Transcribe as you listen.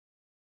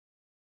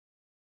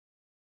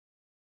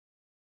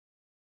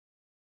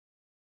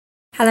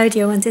Hello,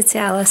 dear ones, it's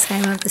Alice.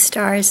 I'm of the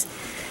stars.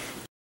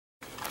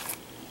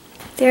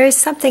 There is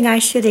something I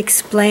should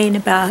explain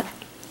about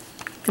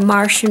the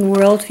Martian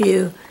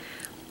worldview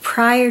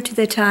prior to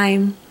the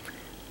time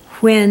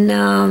when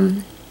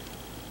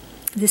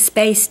the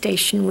space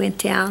station went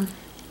down.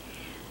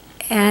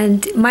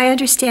 And my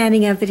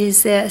understanding of it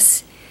is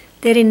this,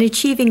 that in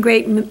achieving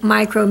great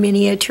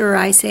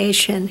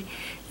micro-miniaturization,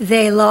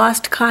 they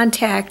lost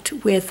contact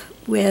with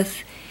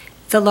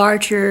the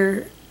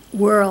larger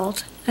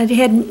world. And it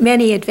had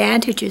many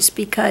advantages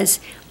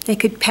because they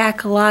could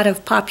pack a lot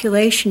of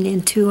population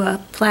into a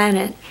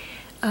planet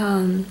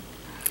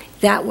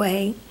that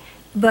way.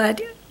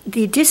 But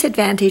the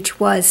disadvantage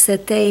was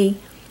that they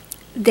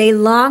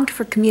longed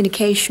for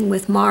communication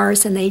with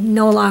Mars, and they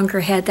no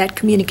longer had that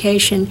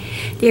communication.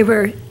 They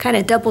were kind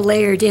of double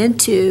layered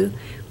into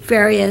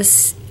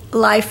various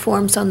life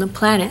forms on the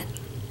planet,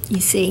 you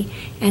see,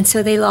 and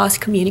so they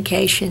lost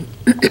communication.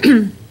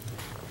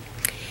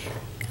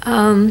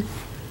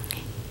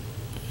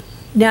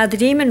 Now, the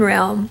demon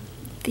realm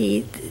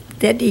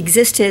that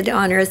existed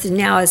on Earth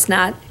now is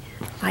not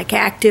like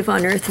active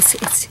on Earth.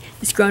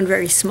 It's grown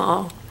very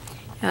small,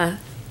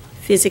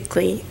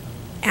 physically,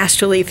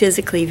 astrally,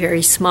 physically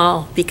very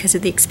small because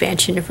of the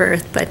expansion of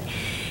Earth. But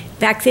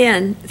back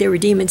then, there were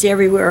demons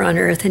everywhere on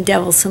Earth and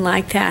devils and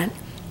like that.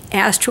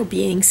 Astral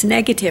beings,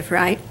 negative,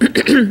 right?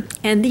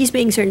 And these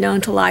beings are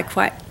known to lie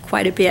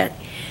quite a bit.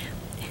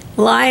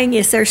 Lying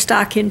is their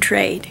stock in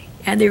trade.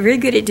 And they're very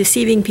good at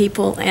deceiving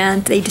people,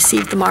 and they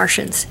deceive the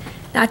Martians.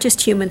 Not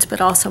just humans, but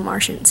also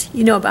Martians.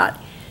 You know about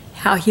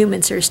how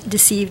humans are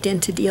deceived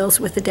into deals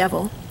with the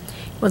devil.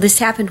 Well, this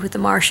happened with the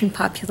Martian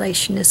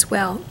population as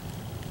well.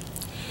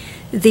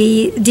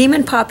 The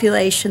demon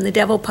population, the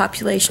devil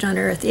population on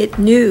Earth, it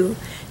knew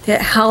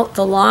that how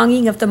the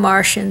longing of the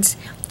Martians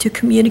to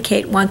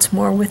communicate once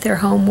more with their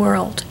home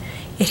world.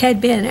 It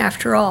had been,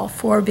 after all,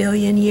 4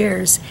 billion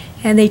years,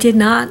 and they did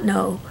not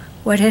know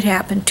what had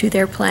happened to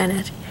their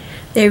planet.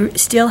 They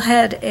still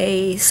had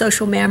a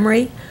social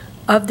memory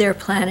of their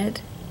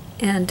planet,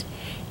 but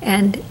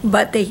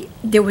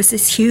there was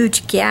this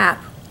huge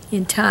gap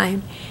in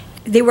time.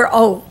 They were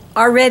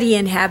already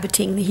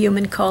inhabiting the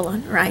human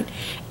colon, right?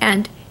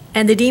 And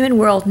the demon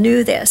world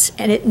knew this,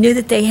 and it knew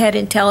that they had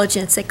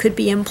intelligence that could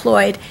be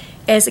employed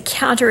as a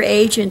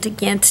counter-agent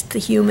against the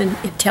human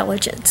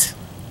intelligence,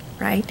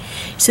 right?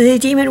 So the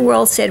demon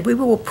world said, we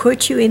will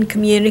put you in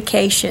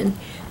communication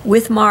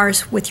with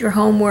Mars, with your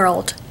home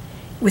world,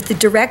 with the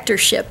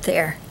directorship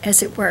there,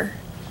 as it were.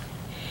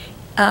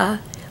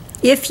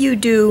 If you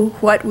do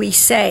what we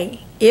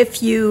say,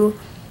 if you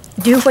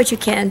do what you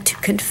can to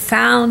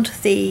confound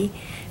the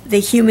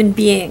human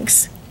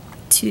beings,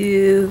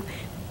 to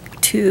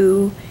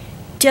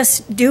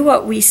just do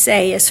what we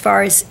say as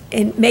far as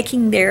in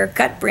making their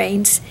gut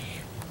brains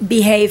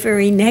behave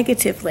very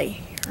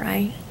negatively,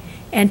 right?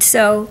 And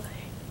so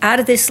out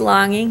of this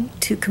longing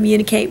to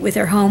communicate with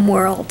their home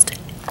world,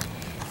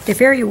 the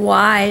very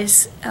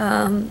wise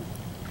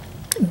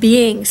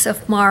beings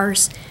of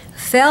Mars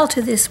fell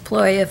to this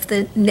ploy of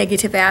the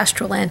negative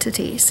astral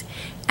entities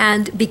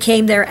and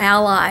became their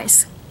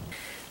allies.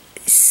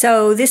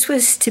 So this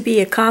was to be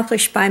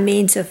accomplished by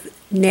means of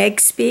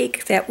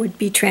neg-speak that would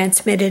be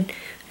transmitted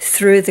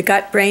through the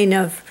gut brain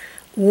of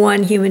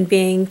one human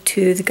being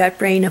to the gut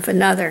brain of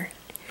another.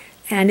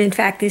 And in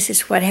fact, this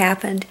is what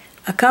happened.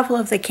 A couple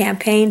of the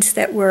campaigns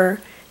that were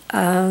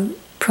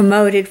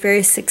promoted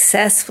very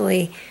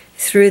successfully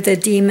through the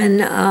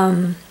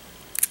demon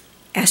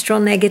Astral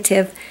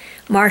Negative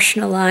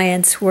Martian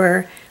Alliance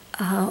were,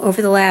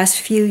 over the last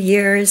few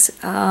years,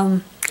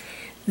 the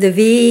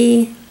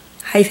V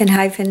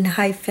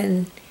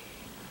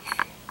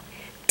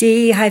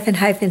D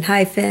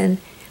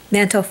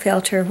mental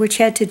filter, which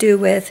had to do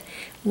with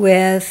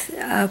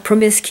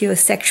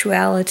promiscuous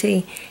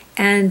sexuality,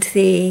 and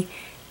the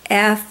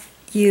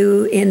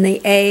FU in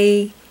the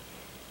A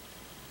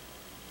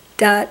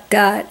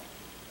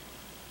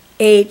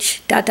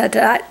H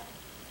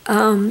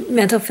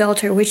mental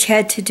filter, which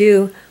had to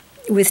do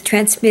with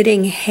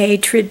transmitting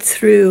hatred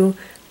through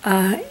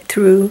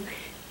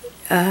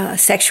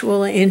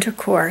sexual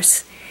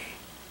intercourse.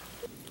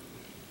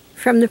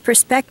 From the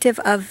perspective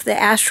of the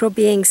astral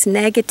beings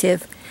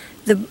negative,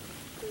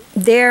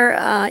 their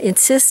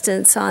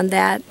insistence on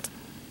that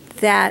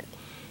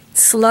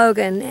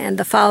slogan and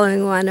the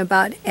following one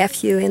about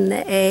FU in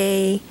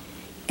the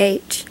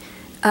AH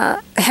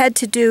had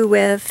to do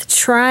with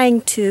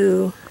trying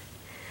to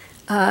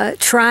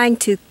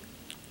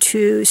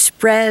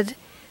spread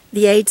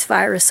the AIDS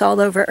virus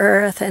all over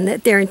Earth, and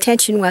that their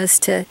intention was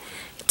to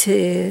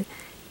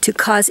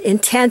cause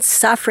intense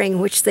suffering,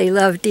 which they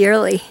love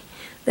dearly.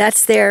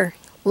 That's their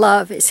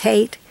love, is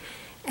hate.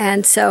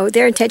 And so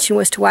their intention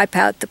was to wipe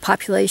out the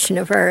population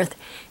of Earth.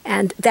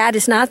 And that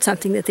is not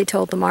something that they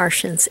told the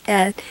Martians.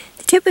 And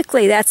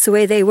typically, that's the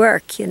way they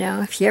work, you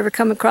know. If you ever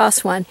come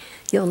across one,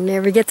 you'll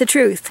never get the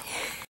truth.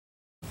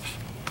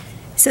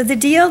 So the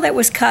deal that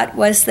was cut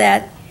was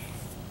that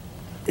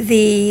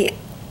the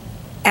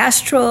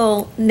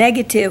astral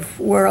negative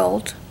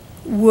world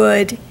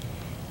would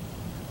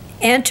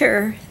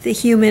enter the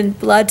human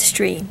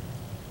bloodstream.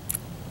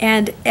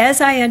 And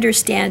as I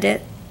understand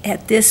it,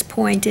 at this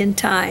point in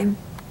time,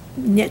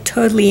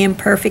 totally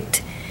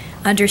imperfect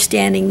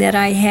understanding that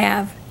I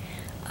have,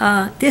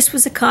 this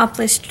was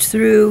accomplished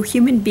through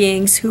human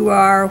beings who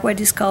are what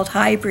is called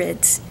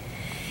hybrids.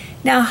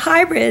 Now,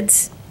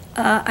 hybrids,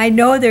 I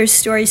know there's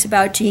stories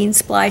about gene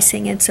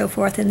splicing and so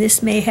forth, and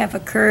this may have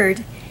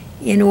occurred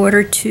in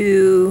order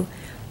to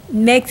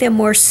make them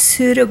more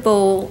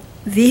suitable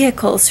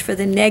vehicles for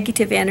the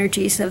negative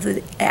energies of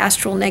the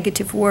astral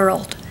negative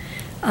world.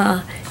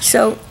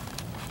 So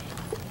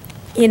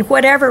in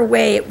whatever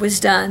way it was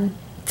done,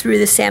 through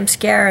the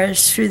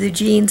samskaras, through the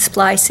gene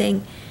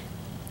splicing,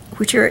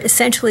 which are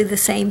essentially the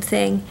same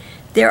thing,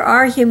 there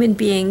are human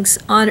beings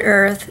on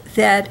Earth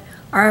that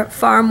are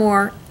far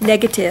more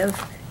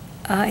negative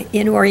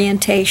in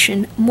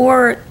orientation,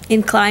 more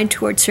inclined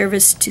toward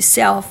service to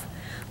self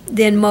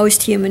than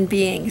most human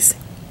beings.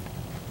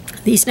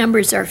 These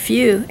numbers are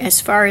few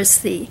as far as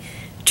the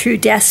true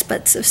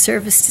despots of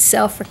service to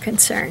self are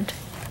concerned.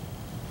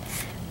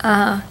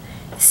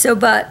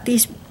 But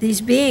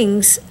these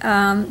beings,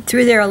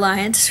 through their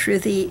alliance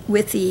with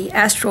the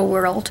astral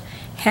world,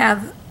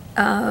 have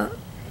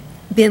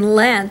been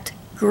lent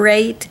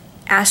great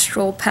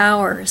astral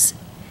powers.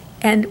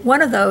 And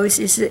one of those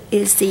is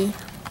the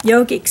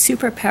yogic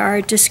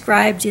superpower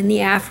described in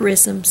the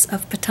aphorisms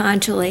of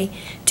Patanjali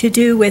to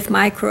do with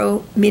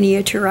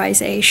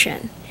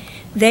micro-miniaturization.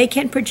 They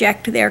can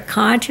project their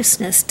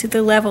consciousness to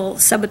the level,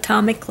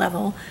 subatomic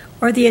level,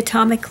 or the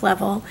atomic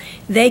level.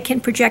 They can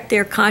project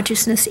their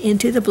consciousness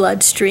into the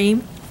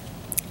bloodstream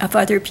of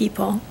other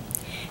people.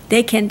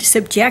 They can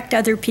subject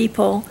other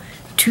people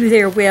to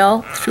their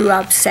will through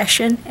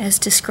obsession, as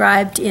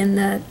described in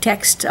the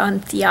text on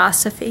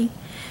Theosophy.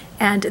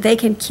 And they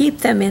can keep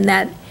them in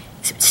that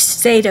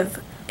state of,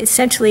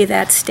 essentially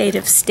that state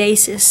of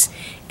stasis,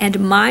 and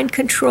mind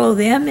control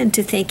them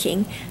into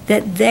thinking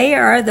that they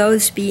are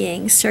those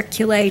beings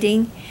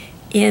circulating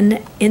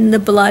in the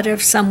blood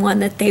of someone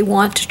that they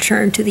want to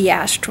turn to the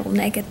astral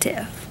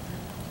negative.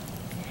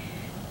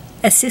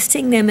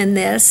 Assisting them in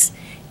this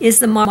is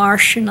the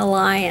Martian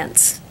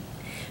alliance,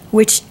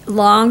 which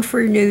longed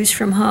for news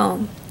from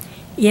home.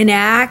 In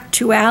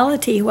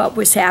actuality, what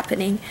was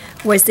happening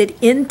was that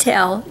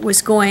intel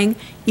was going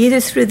either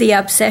through the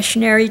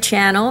obsessionary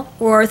channel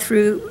or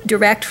through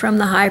direct from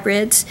the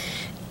hybrids,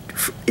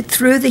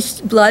 through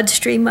the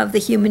bloodstream of the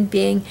human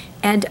being,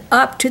 and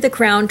up to the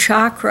crown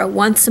chakra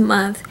once a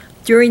month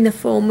during the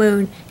full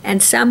moon.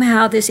 And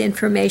somehow this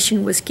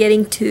information was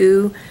getting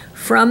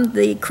from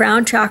the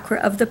crown chakra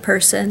of the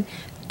person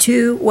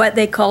to what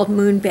they called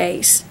moon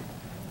base.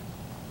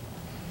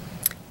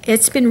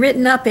 It's been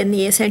written up in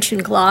the Ascension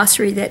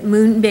Glossary that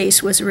moon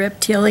base was a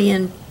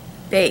reptilian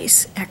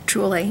base,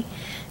 actually.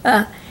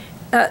 A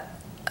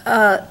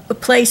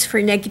place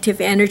for negative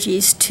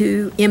energies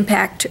to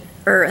impact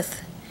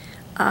Earth.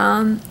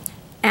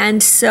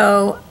 And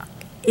so,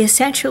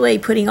 essentially,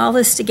 putting all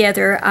this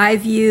together, I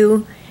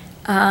view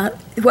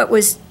what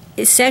was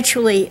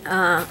essentially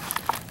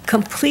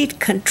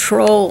complete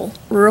control,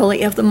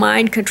 really, of the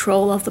mind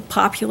control of the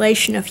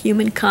population of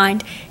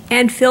humankind,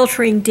 and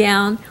filtering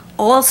down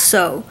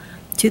also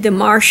to the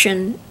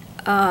Martian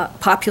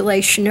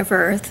population of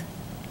Earth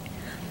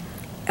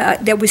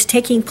that was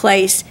taking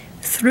place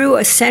through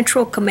a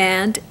central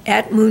command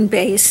at moon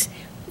base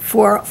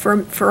for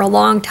a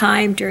long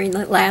time during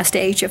the last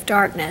age of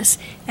darkness.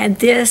 And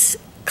this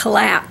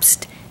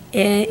collapsed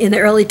in the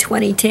early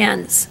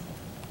 2010s.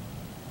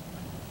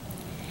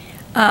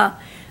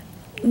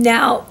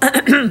 Now,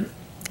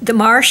 the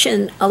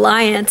Martian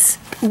alliance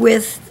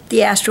with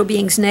the astral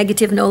beings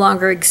negative no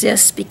longer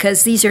exists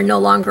because these are no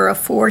longer a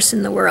force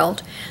in the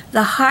world.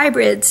 The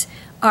hybrids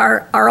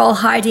are all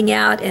hiding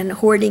out and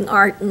hoarding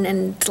art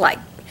and like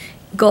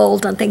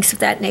gold and things of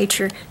that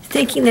nature,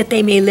 thinking that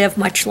they may live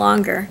much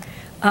longer.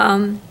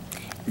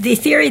 The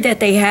theory that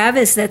they have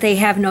is that they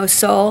have no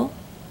soul.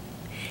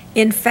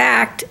 In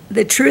fact,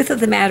 the truth of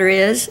the matter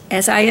is,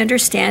 as I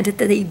understand it,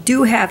 that they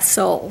do have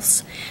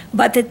souls,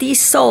 but that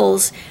these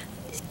souls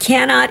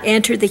cannot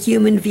enter the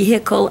human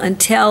vehicle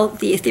until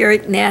the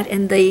etheric net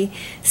and the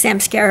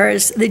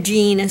samskaras, the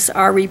genes,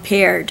 are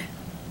repaired.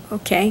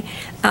 Okay?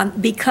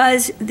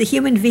 Because the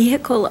human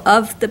vehicle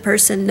of the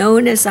person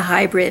known as a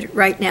hybrid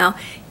right now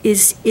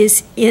is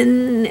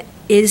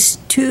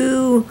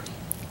too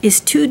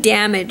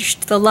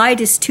damaged. The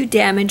light is too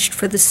damaged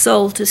for the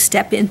soul to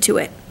step into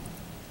it.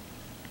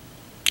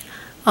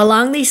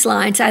 Along these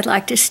lines, I'd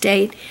like to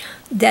state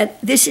that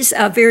this is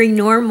a very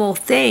normal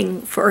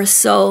thing for a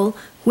soul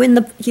when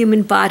the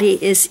human body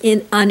is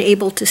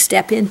unable to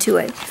step into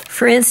it.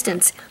 For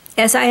instance,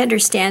 as I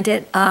understand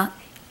it,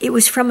 it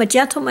was from a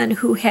gentleman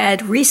who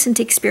had recent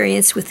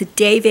experience with the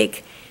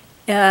Davic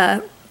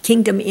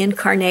kingdom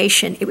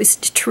incarnation. It was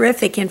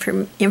terrific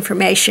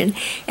information,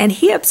 and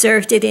he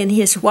observed it in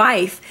his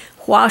wife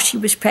while she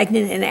was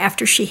pregnant and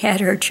after she had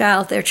her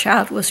child. Their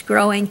child was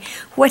growing.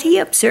 What he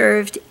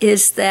observed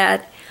is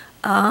that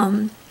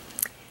the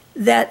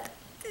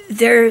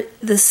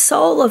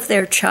soul of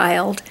their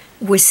child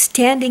was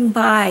standing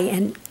by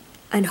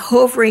and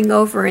hovering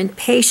over and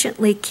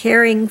patiently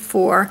caring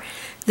for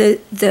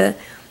the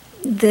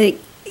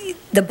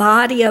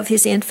body of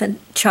his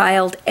infant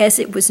child as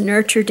it was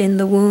nurtured in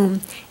the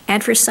womb,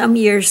 and for some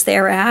years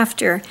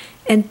thereafter,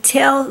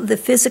 until the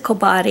physical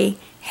body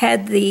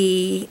had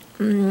the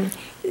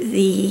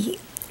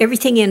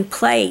everything in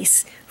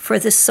place for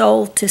the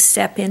soul to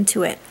step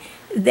into it.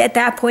 At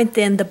that point,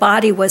 then, the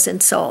body was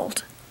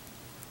ensouled.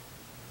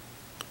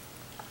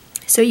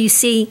 So you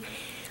see,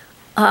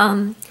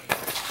 the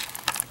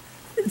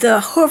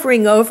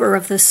hovering over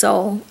of the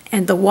soul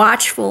and the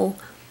watchful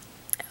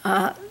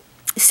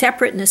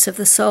separateness of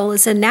the soul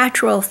is a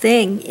natural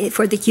thing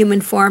for the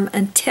human form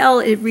until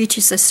it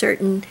reaches a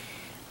certain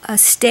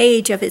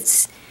stage of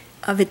its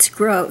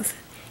growth.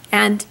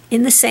 And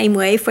in the same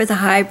way for the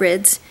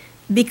hybrids,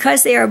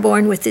 because they are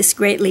born with this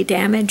greatly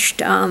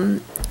damaged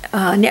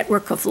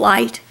network of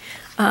light,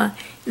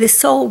 the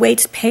soul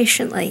waits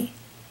patiently.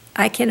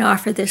 I can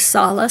offer this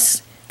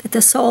solace that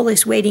the soul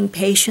is waiting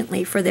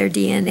patiently for their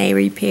DNA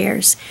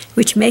repairs,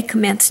 which may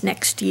commence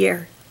next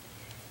year.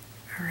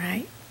 All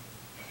right.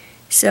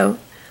 So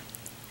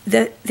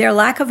their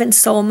lack of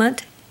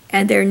ensoulment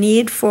and their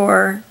need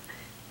for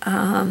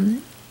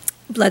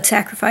blood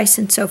sacrifice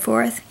and so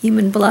forth,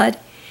 human blood,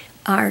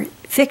 are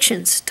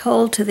fictions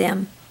told to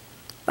them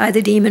by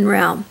the demon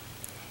realm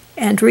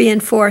and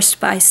reinforced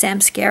by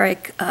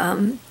samskaric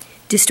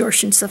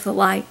distortions of the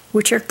light,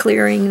 which are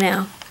clearing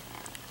now.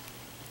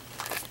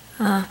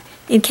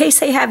 In case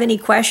they have any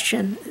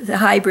question, the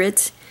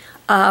hybrids,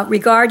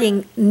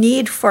 regarding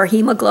need for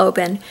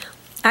hemoglobin,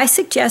 I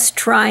suggest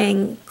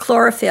trying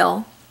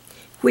chlorophyll,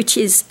 which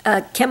is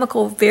a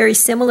chemical very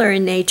similar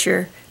in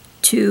nature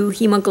to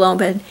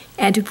hemoglobin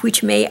and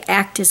which may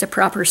act as a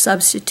proper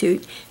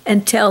substitute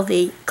until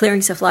the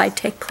clearings of light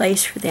take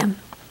place for them.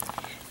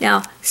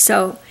 Now,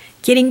 so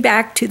getting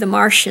back to the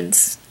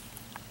Martians,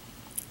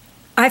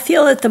 I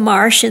feel that the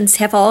Martians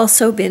have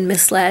also been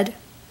misled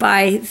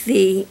by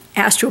the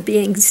astral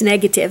beings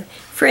negative.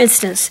 For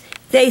instance,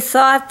 they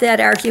thought that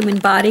our human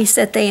bodies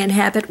that they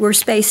inhabit were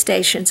space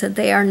stations, and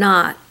they are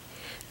not.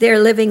 They're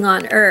living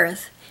on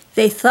Earth.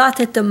 They thought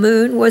that the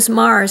moon was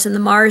Mars, and the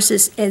Mars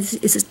is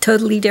a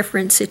totally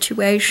different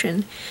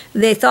situation.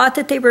 They thought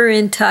that they were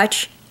in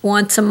touch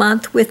once a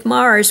month with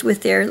Mars,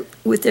 with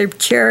their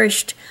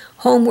cherished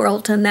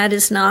homeworld, and that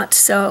is not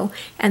so.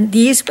 And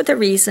these were the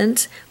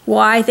reasons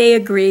why they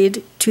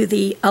agreed to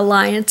the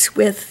alliance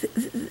with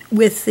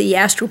the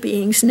astral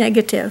beings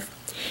negative.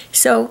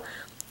 So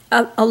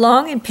a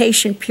long and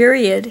patient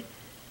period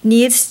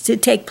needs to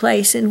take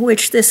place in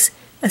which this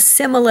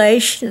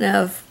assimilation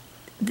of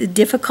the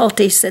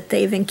difficulties that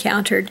they've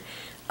encountered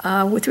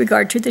with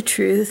regard to the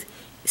truth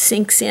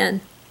sinks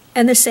in.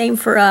 And the same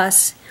for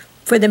us.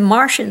 For the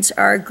Martians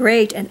are a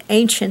great and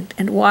ancient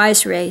and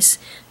wise race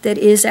that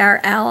is our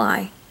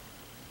ally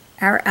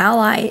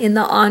in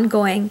the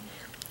ongoing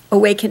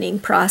awakening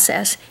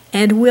process,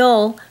 and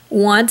will,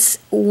 once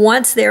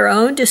their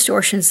own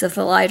distortions of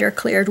the light are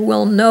cleared,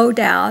 will no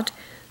doubt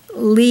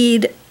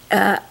lead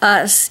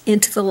us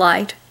into the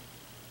light.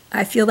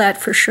 I feel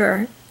that for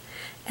sure.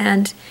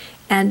 And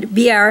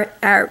be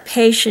our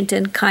patient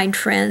and kind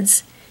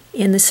friends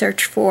in the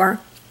search for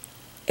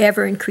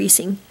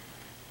ever-increasing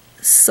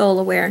soul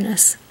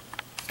awareness.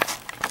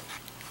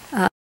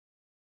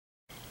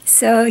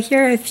 So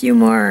here are a few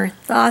more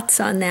thoughts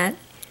on that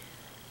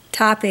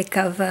topic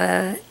of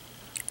an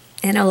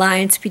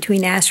alliance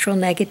between astral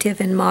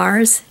negative and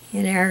Mars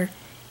in our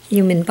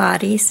human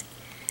bodies.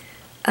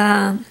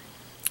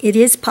 It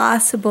is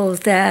possible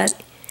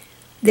that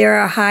there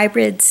are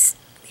hybrids.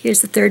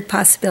 Here's the third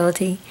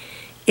possibility.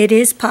 It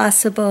is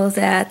possible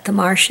that the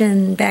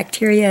Martian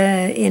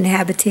bacteria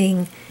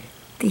inhabiting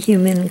the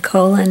human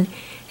colon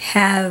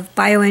have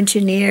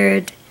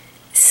bioengineered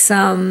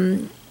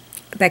some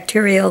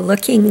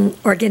bacterial-looking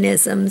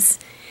organisms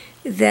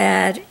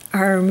that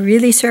are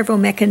really servo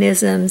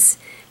mechanisms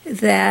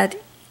that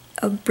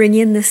bring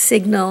in the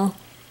signal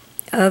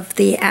of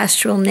the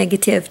astral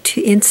negative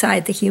to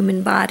inside the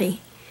human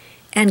body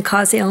and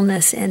cause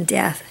illness and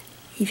death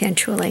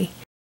eventually.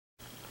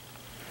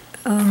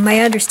 My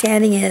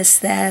understanding is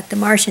that the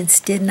Martians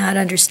did not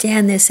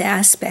understand this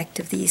aspect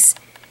of these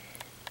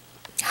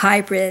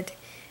hybrid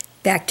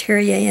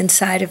bacteria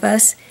inside of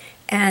us,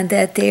 and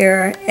that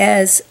they're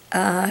as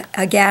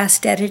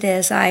aghast at it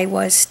as I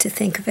was to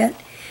think of it.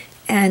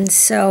 And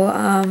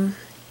so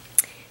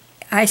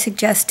I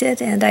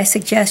suggested, and I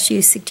suggest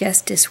you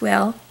suggest as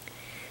well,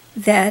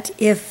 that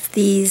if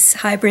these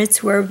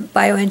hybrids were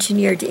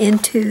bioengineered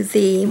into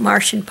the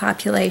Martian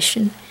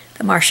population,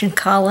 the Martian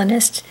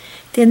colonists,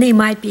 then they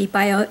might be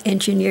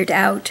bioengineered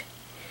out.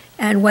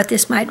 And what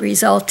this might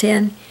result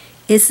in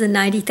is the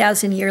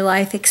 90,000-year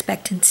life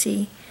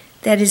expectancy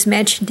that is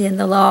mentioned in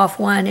the Law of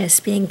One as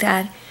being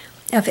that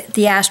of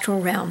the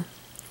astral realm,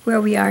 where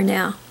we are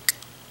now.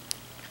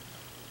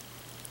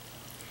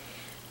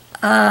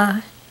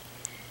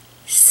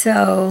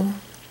 So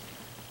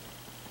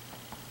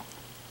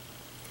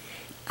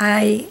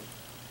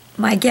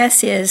my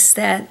guess is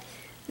that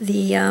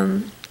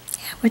the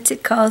what's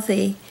it called,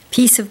 the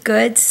piece of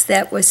goods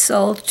that was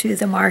sold to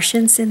the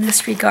Martians in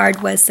this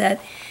regard was that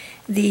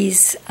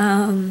these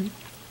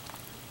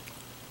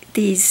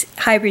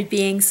hybrid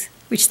beings,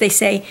 which they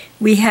say,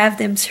 we have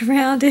them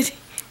surrounded,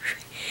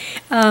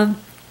 that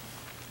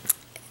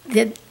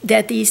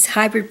these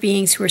hybrid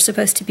beings were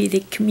supposed to be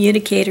the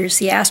communicators,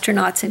 the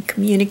astronauts and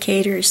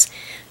communicators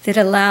that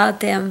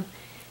allowed them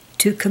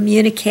to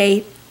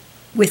communicate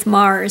with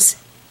Mars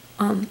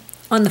on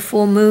the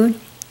full moon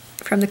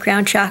from the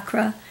crown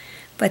chakra,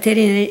 but that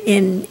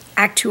in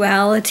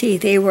actuality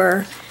they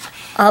were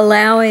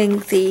allowing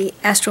the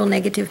astral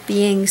negative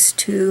beings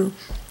to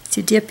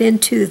dip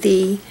into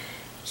the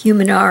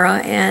human aura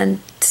and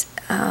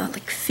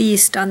like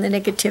feast on the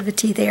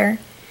negativity there.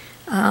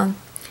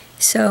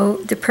 So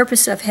the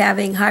purpose of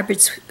having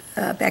hybrids,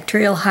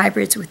 bacterial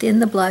hybrids within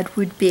the blood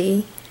would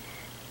be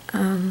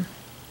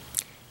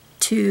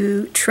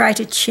to try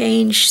to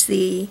change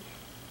the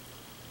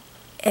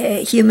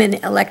human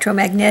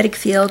electromagnetic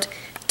field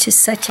to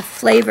such a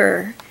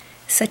flavor,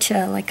 such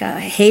a like a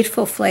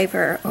hateful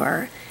flavor,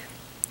 or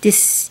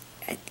this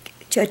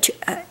change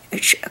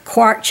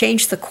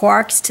the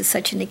quarks to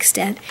such an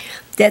extent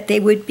that they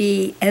would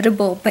be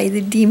edible by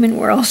the demon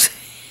world.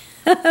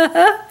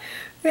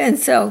 And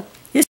so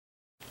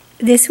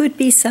this would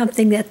be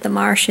something that the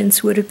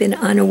Martians would have been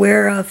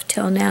unaware of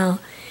till now.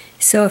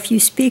 So if you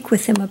speak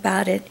with them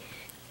about it,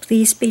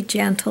 please be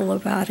gentle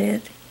about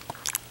it.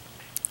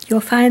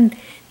 You'll find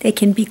they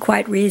can be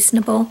quite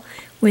reasonable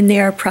when they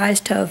are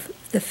apprised of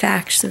the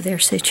facts of their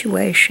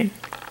situation.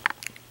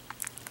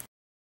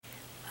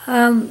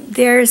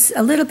 There's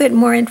a little bit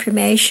more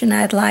information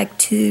I'd like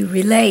to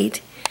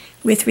relate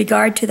with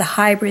regard to the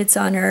hybrids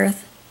on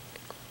Earth.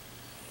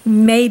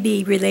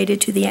 Maybe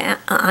related to the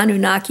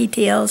Anunnaki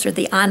tales or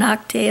the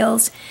Anak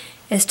tales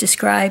as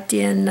described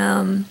in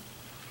the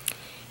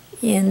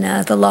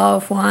Law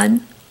of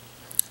One.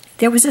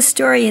 There was a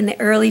story in the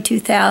early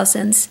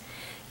 2000s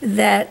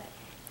that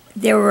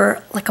there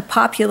were like a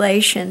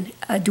population,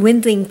 a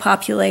dwindling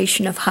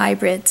population of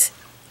hybrids,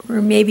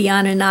 or maybe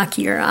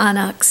Anunnaki or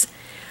Anaks,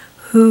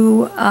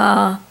 who,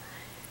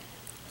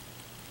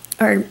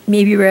 or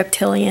maybe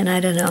reptilian, I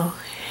don't know.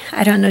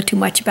 I don't know too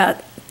much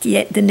about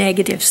the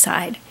negative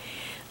side.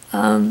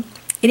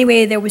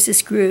 Anyway, there was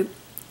this group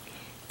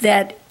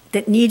that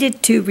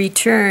needed to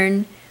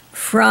return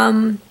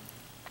from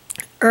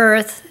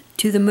Earth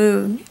to the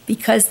moon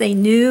because they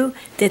knew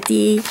that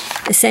the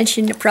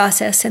ascension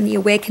process and the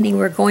awakening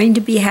were going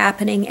to be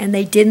happening, and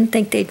they didn't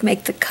think they'd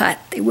make the cut.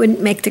 They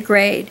wouldn't make the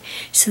grade.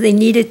 So they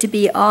needed to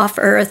be off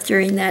Earth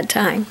during that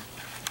time.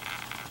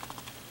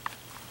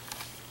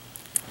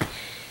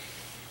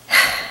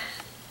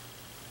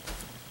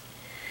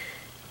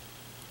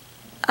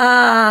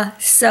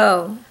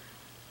 So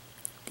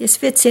this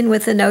fits in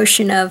with the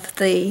notion of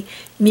the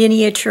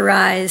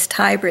miniaturized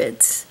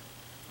hybrids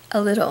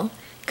a little,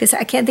 because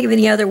I can't think of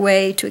any other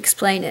way to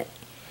explain it.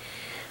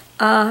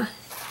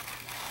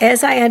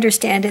 As I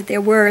understand it, there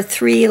were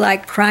three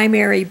like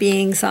primary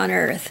beings on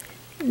Earth,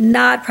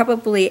 not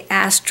probably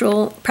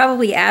astral,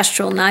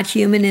 not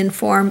human in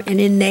form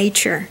and in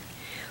nature,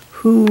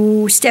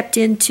 who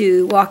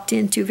walked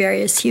into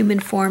various human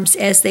forms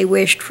as they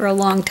wished for a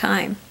long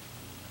time,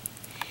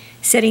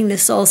 setting the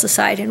souls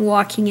aside and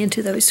walking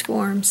into those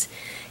forms,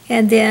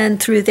 and then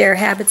through their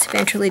habits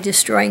eventually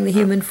destroying the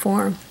human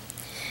form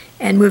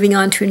and moving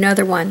on to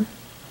another one.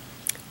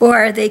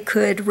 Or they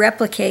could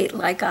replicate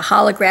like a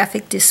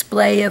holographic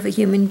display of a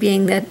human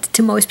being that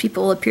to most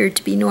people appeared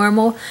to be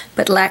normal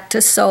but lacked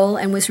a soul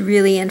and was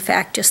really in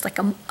fact just like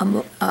a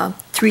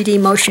 3D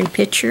motion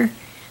picture.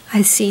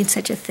 I've seen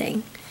such a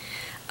thing.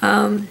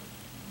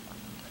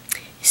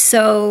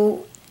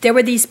 So there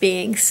were these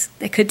beings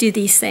that could do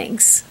these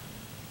things.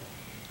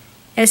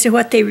 As to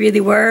what they really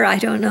were, I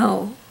don't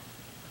know.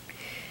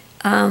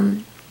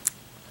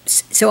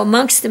 So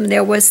amongst them,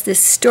 there was this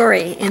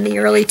story in the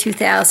early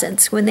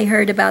 2000s when they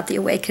heard about the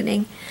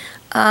awakening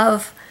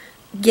of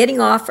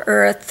getting off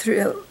Earth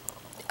through,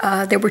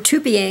 there were two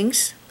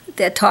beings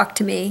that talked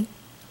to me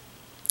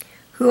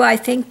who I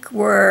think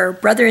were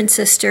brother and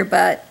sister,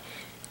 but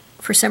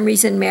for some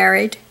reason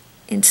married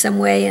in some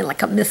way, in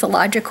like a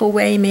mythological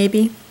way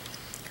maybe,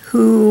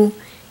 who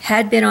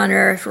had been on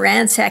Earth,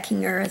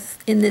 ransacking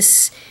Earth in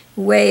this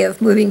way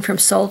of moving from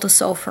soul to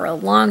soul for a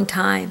long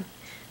time,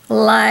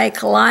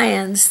 like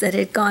lions that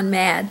had gone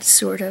mad,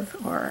 sort of,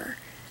 or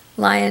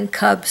lion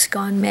cubs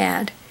gone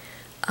mad.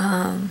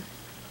 The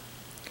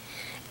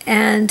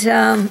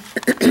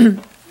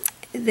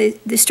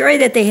story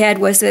that they had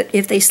was that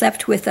if they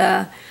slept with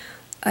a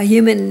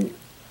human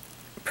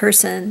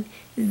person,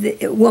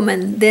 a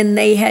woman, then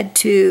they had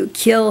to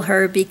kill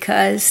her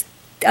because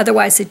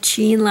otherwise the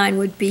gene line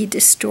would be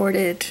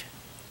distorted,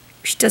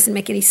 which doesn't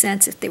make any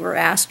sense if they were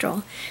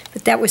astral.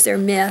 But that was their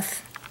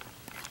myth.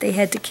 They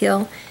had to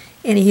kill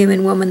any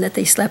human woman that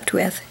they slept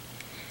with.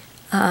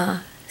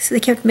 So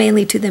they kept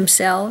mainly to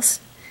themselves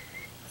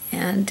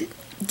and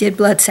did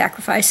blood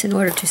sacrifice in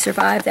order to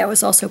survive. That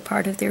was also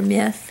part of their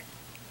myth,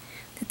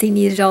 that they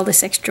needed all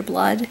this extra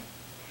blood.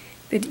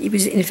 But it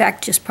was, in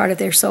fact, just part of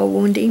their soul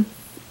wounding.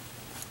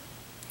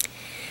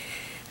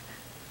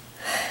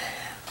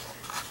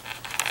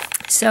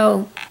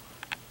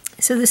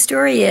 So the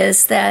story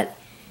is that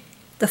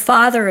the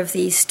father of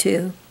these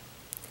two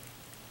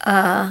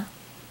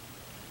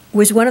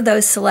was one of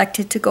those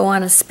selected to go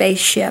on a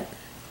spaceship.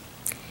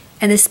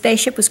 And the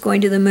spaceship was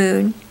going to the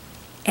moon,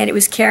 and it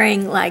was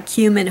carrying like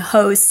human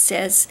hosts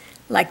as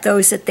like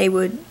those that they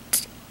would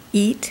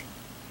eat.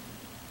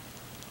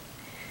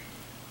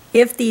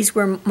 If these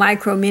were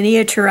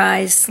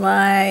micro-miniaturized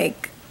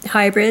like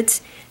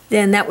hybrids,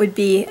 then that would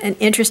be an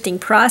interesting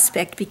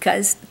prospect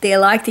because they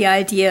like the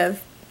idea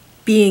of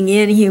being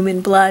in human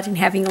blood and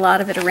having a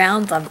lot of it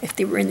around them. If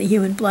they were in the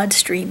human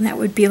bloodstream, that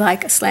would be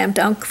like a slam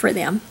dunk for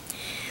them.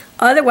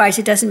 Otherwise,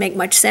 it doesn't make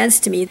much sense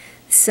to me.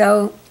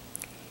 So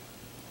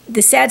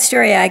the sad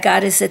story I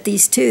got is that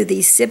these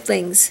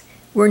siblings,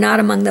 were not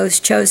among those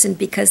chosen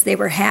because they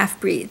were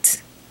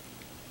half-breeds,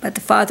 but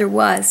the father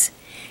was.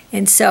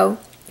 And so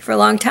for a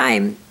long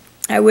time,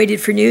 I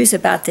waited for news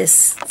about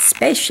this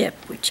spaceship,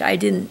 which I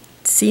didn't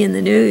see in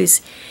the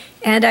news.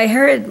 And I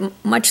heard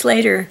much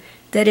later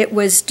that it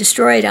was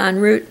destroyed en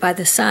route by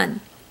the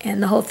sun,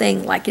 and the whole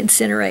thing like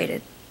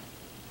incinerated.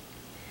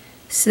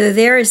 So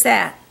there is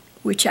that,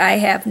 which I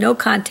have no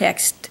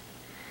context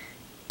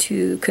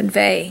to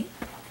convey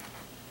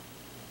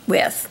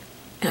with.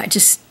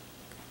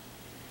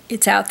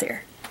 It's out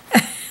there.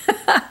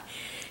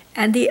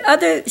 And the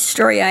other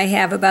story I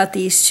have about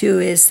these two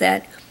is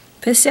that,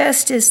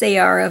 possessed as they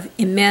are of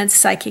immense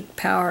psychic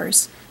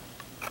powers,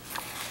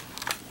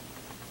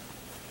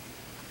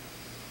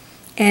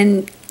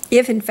 and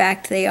if in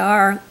fact they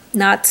are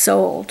not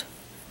sold,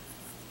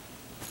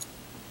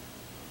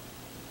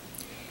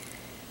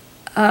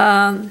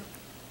 they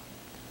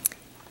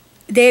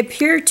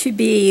appear to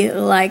be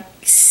like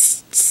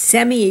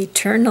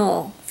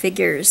semi-eternal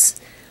figures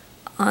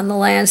on the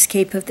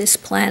landscape of this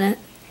planet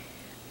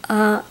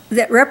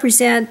that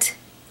represent,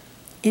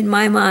 in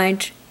my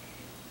mind,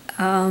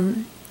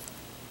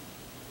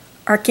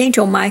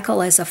 Archangel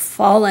Michael as a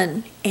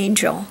fallen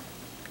angel.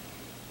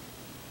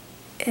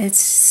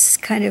 It's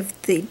kind of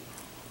the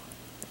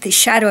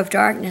shadow of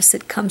darkness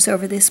that comes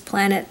over this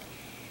planet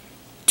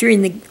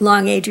during the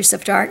long ages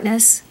of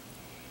darkness.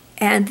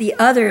 And the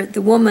other,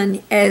 the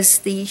woman, as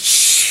the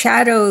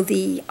shadow,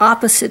 the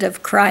opposite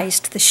of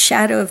Christ, the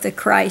shadow of the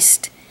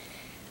Christ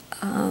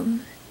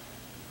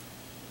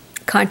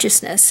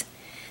consciousness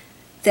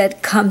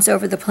that comes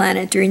over the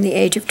planet during the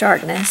age of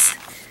darkness.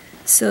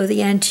 So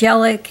the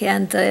angelic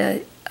and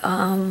the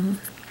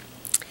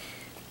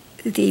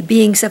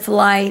beings of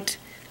light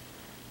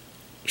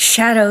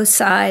shadow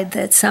side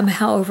that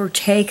somehow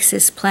overtakes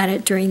this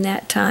planet during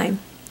that time.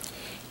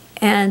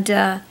 And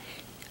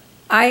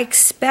I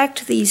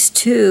expect these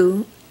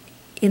two,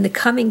 in the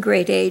coming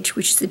great age,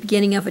 which is the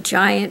beginning of a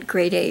giant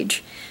great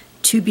age,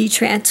 to be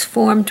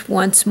transformed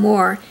once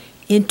more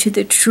into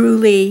the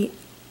truly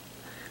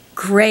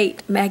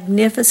great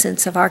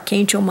magnificence of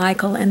Archangel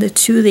Michael and the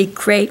truly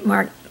great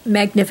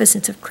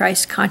magnificence of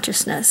Christ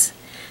consciousness.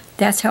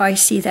 That's how I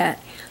see that.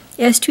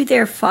 As to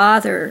their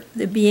father,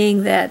 the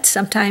being that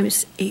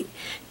sometimes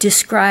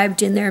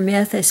described in their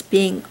myth as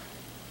being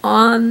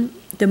on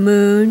the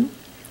moon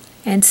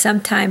and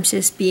sometimes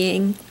as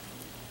being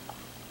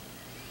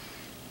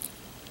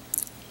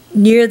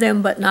near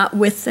them but not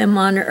with them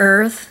on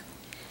earth,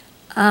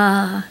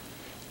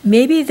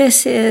 maybe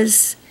this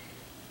is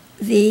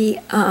the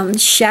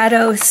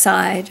shadow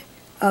side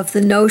of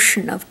the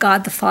notion of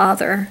God the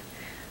Father,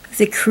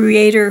 the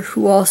creator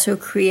who also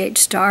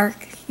creates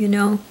dark, you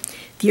know,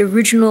 the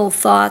original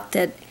thought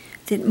that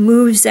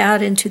moves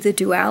out into the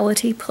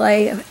duality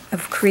play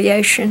of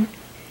creation.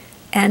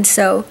 And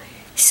so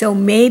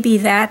maybe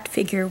that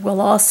figure will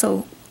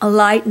also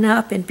lighten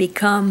up and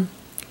become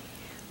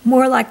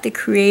more like the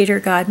creator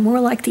God,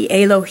 more like the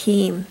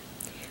Elohim,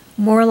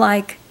 more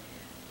like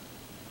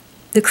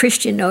the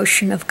Christian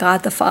notion of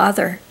God the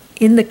Father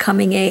in the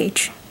coming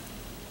age.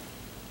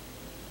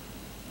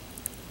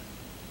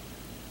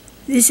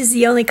 This is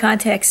the only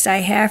context I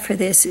have for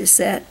this, is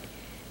that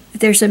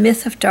there's a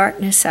myth of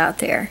darkness out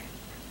there,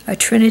 a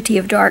trinity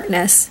of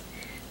darkness,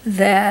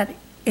 that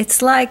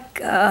it's like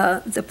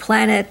the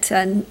planet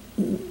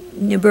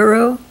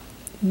Nibiru.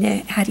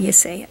 How do you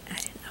say it? I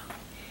don't know.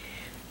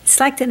 It's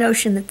like the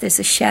notion that there's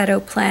a shadow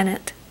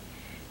planet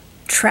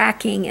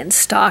tracking and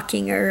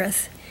stalking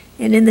Earth.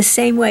 And in the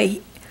same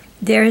way,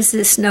 there is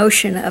this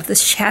notion of the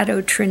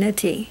shadow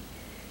trinity,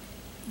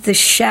 the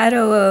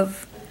shadow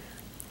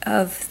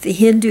of the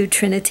Hindu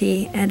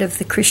trinity and of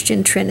the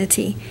Christian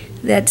trinity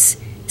that's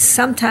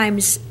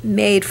sometimes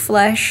made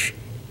flesh,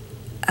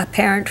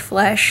 apparent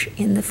flesh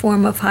in the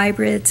form of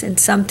hybrids, and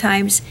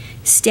sometimes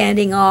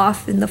standing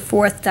off in the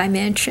fourth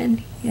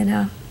dimension, you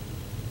know.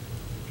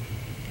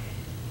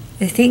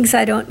 The things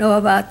I don't know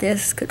about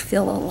this could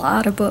fill a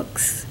lot of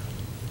books.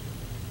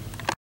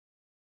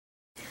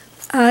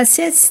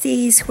 Since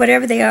these,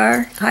 whatever they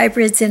are,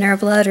 hybrids in our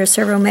blood or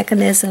several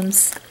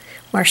mechanisms,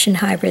 Martian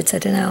hybrids, I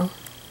don't know,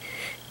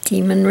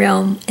 demon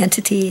realm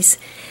entities,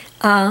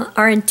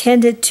 are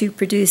intended to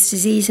produce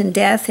disease and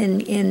death in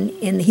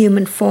the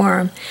human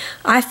form,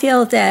 I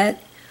feel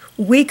that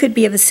we could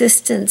be of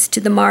assistance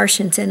to the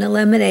Martians in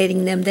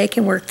eliminating them. They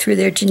can work through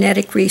their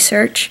genetic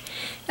research,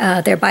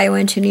 their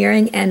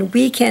bioengineering, and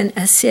we can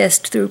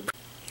assist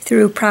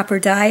through proper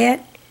diet,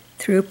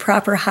 through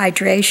proper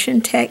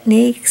hydration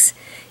techniques,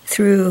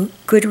 through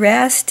good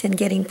rest and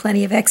getting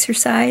plenty of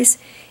exercise,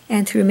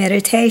 and through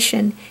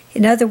meditation.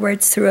 In other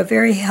words, through a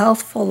very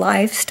healthful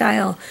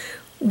lifestyle,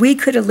 we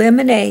could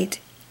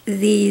eliminate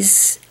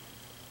these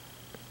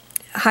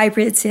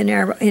hybrids in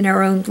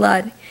our own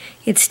blood.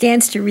 It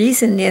stands to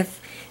reason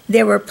if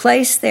they were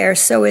placed there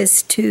so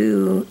as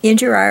to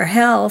injure our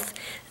health,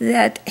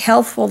 that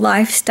healthful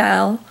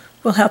lifestyle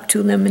will help to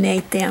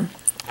eliminate them.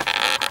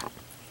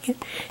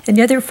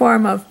 Another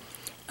form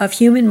of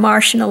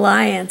human-Martian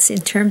alliance in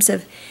terms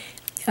of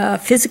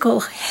physical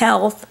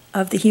health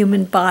of the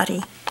human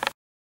body.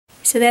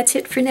 So that's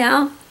it for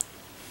now.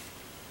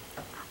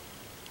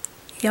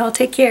 Y'all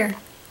take care.